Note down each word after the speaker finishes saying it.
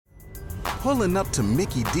Pulling up to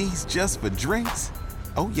Mickey D's just for drinks?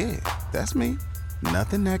 Oh yeah, that's me.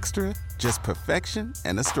 Nothing extra, just perfection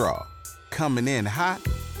and a straw. Coming in hot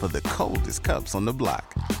for the coldest cups on the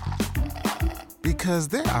block. Because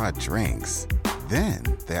there are drinks. Then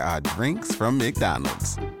there are drinks from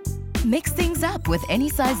McDonald's. Mix things up with any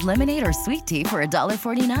size lemonade or sweet tea for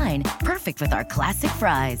 $1.49. Perfect with our classic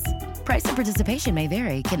fries. Price and participation may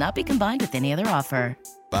vary. Cannot be combined with any other offer.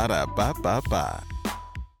 Ba-da-ba-ba-ba.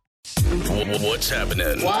 What's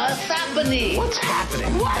happening? What's happening? What's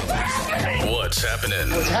happening? What's happening?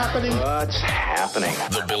 What's happening? What's happening?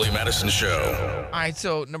 The Billy Madison Show. All right,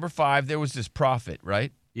 so number 5, there was this prophet,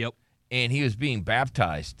 right? Yep. And he was being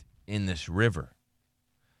baptized in this river.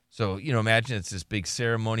 So, imagine it's this big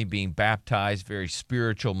ceremony, being baptized, very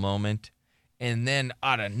spiritual moment. And then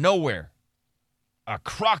out of nowhere, a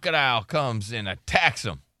crocodile comes and attacks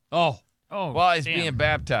him Oh, while he's being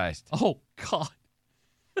baptized. oh, God.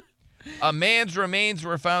 A man's remains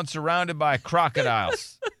were found surrounded by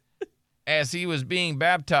crocodiles. As he was being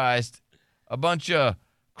baptized, a bunch of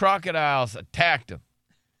crocodiles attacked him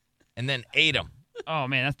and then ate him. Oh,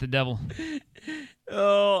 man, that's the devil.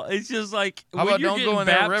 Oh, it's just like How when about you're don't getting go in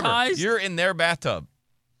their river? baptized. You're in their bathtub,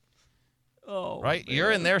 right? Man.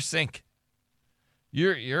 You're in their sink.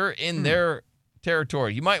 You're in their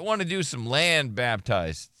territory. You might want to do some land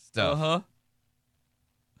baptized stuff. Uh-huh.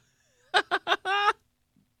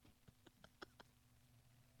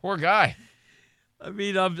 Poor guy. I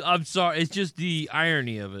mean, I'm sorry. It's just the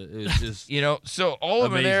irony of it. It's just So all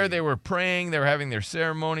of them there, Amazing. they were praying, they were having their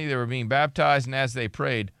ceremony, they were being baptized, and as they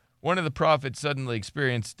prayed, one of the prophets suddenly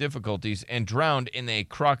experienced difficulties and drowned in a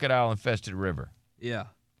crocodile-infested river. yeah.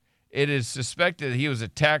 It is suspected that he was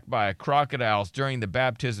attacked by crocodiles during the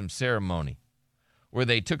baptism ceremony, where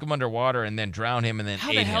they took him underwater and then drowned him and then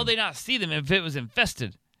How ate the him. hell did they not see them if it was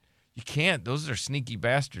infested? You can't. Those are sneaky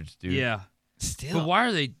bastards, dude. Yeah. Still. But why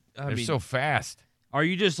are they? They're so fast. Are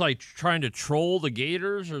you just like trying to troll the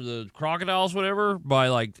gators or the crocodiles, whatever, by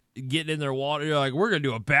like getting in their water? You're like, we're gonna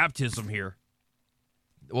do a baptism here.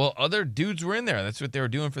 Well, other dudes were in there. That's what they were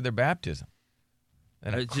doing for their baptism.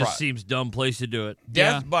 And It just seems dumb place to do it.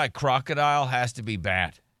 death by crocodile has to be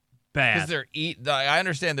bad. Because Bad. they're I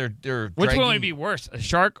understand they're Which dragging, one would be worse, a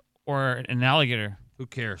shark or an alligator? Who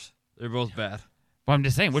cares? They're both bad. Well, I'm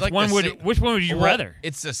just saying, which like one the would same- which one would you Well, rather?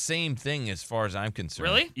 It's the same thing as far as I'm concerned.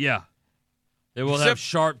 Really? Yeah. They will have Except-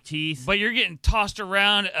 sharp teeth. But you're getting tossed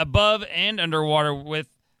around above and underwater with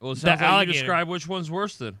Well, it the sounds like you alligator. describe which one's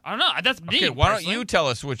worse then. I don't know. That's me. Okay, why don't personally. you tell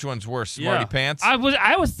us which one's worse, Smarty Yeah. Pants? I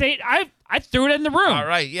was saying I threw it in the room. All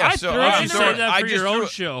right, yeah. I so threw it I'm in the sorry, room. that I for just your threw own it-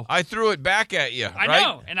 show. I threw it back at you. I right?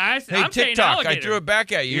 know, and I'm Hey, saying TikTok, I alligator. threw it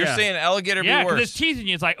back at you. You're Yeah. saying alligator Yeah, be because worse. it's teasing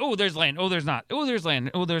you. It's like, oh, there's land. Oh, there's not. Oh, there's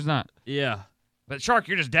land. Oh, there's not. Yeah. But shark,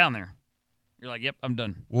 you're just down there. You're like, yep, I'm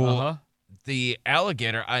done. Well, Uh-huh. the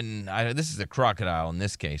alligator, this is a crocodile in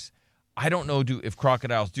this case. I don't know if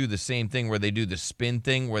crocodiles do the same thing where they do the spin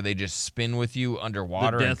thing where they just spin with you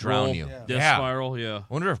underwater The and death drown roll, you. Death spiral, yeah. I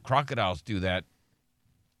wonder if crocodiles do that.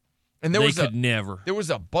 And They could never. there was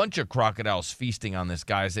a bunch of crocodiles feasting on this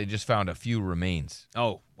guy as they just found a few remains.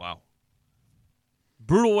 Oh, wow.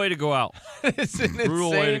 Brutal way to go out. It's an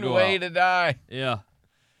Brutal way to insane go way out. to die. Yeah.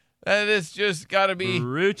 That is just got to be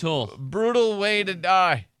Brutal. brutal way to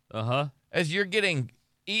die Uh-huh. as you're getting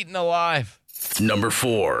eaten alive. Number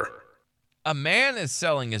 4. A man is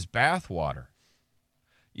selling his bath water.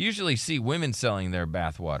 You usually see women selling their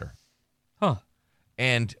bath water. Huh.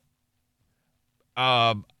 And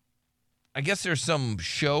I guess there's some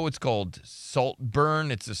show. It's called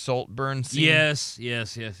Saltburn. It's a Saltburn scene. Yes.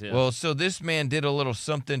 Well, so this man did a little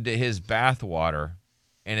something to his bath water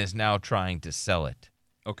and is now trying to sell it.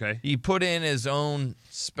 Okay. He put in his own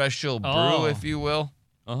special brew, Oh. if you will.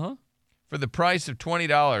 Uh-huh. For the price of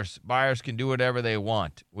 $20, buyers can do whatever they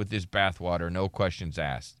want with this bathwater, no questions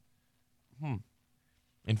asked.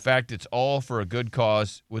 In fact, it's all for a good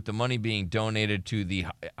cause, with the money being donated to the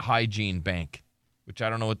Hygiene Bank, which I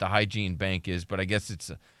don't know what the Hygiene Bank is, but I guess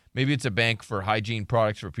maybe it's a bank for hygiene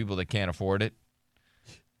products for people that can't afford it.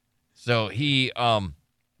 So he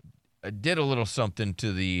did a little something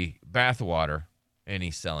to the bathwater, and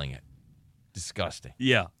he's selling it. Disgusting.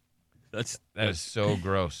 Yeah. That is so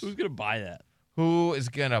gross. Who's going to buy that? Who is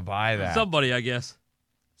going to buy that? Somebody, I guess.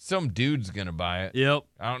 Some dude's going to buy it. Yep.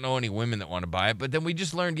 I don't know any women that want to buy it, but then we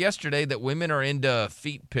just learned yesterday that women are into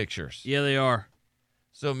feet pictures. Yeah, they are.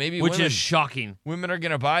 So maybe Which women, is shocking. women are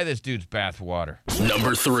going to buy this dude's bath water.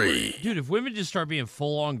 Number 3. Dude, if women just start being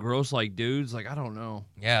full-on gross like dudes, like, I don't know.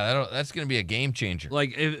 Yeah, that's going to be a game changer.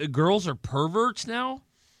 Like, if girls are perverts now?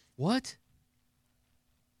 What?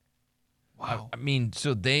 I mean,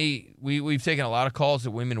 so we've taken a lot of calls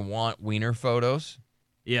that women want wiener photos,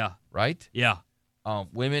 Yeah. right? Yeah.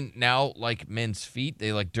 Women now like men's feet.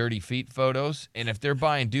 They like dirty feet photos. And if they're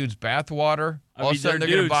buying dudes' bath water, all of a sudden they're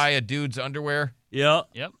going to buy a dude's underwear. Yeah.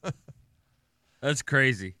 Yep. That's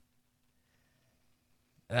crazy.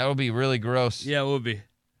 That would be really gross. Yeah, it would be.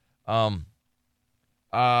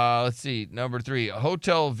 Let's see. Number 3, a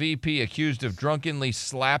hotel VP accused of drunkenly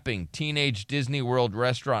slapping teenage Disney World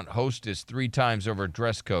restaurant hostess 3 times over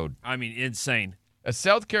dress code. I mean, insane. A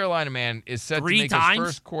South Carolina man is set 3 to make times? his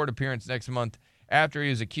first court appearance next month after he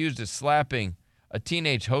was accused of slapping a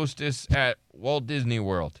teenage hostess at Walt Disney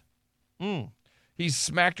World. He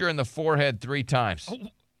smacked her in the forehead 3 times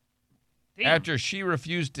after she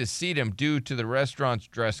refused to seat him due to the restaurant's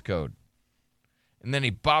dress code. And then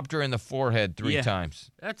he bopped her in the forehead 3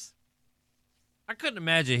 times. I couldn't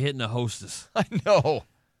imagine hitting a hostess. I know.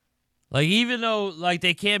 Like, even though, like,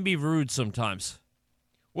 they can be rude sometimes.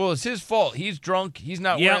 Well, it's his fault. He's drunk. He's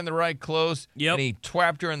not wearing the right clothes. Yep. And he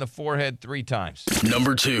twapped her in the forehead 3 times.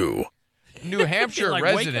 Number 2. New Hampshire Like,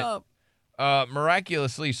 wake resident up.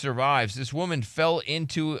 miraculously survives. This woman fell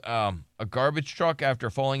into a garbage truck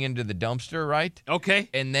after falling into the dumpster, right? Okay.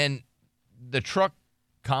 And then the truck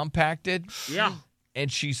compacted. Yeah. And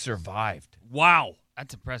she survived. Wow.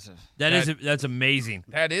 That's impressive. That's amazing.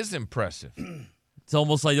 That is impressive. It's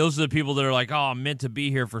almost like those are the people that are like, oh, I'm meant to be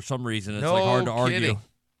here for some reason. It's No like hard to argue. kidding.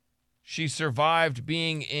 She survived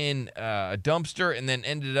being in a dumpster and then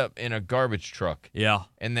ended up in a garbage truck. Yeah.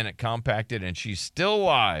 And then it compacted, and she's still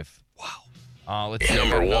alive. Wow. Let's see.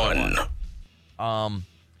 Number another 1.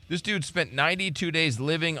 This dude spent 92 days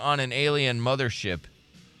living on an alien mothership,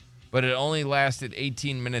 but it only lasted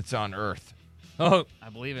 18 minutes on Earth. Oh, I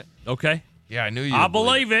believe it. okay. Yeah, I knew you. I would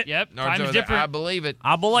believe it. Yep. Nards over Time's there, different. I believe it.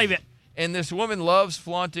 I believe it. And this woman loves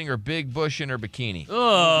flaunting her big bush in her bikini.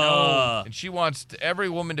 Ugh. And she wants every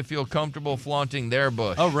woman to feel comfortable flaunting their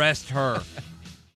bush. Arrest her.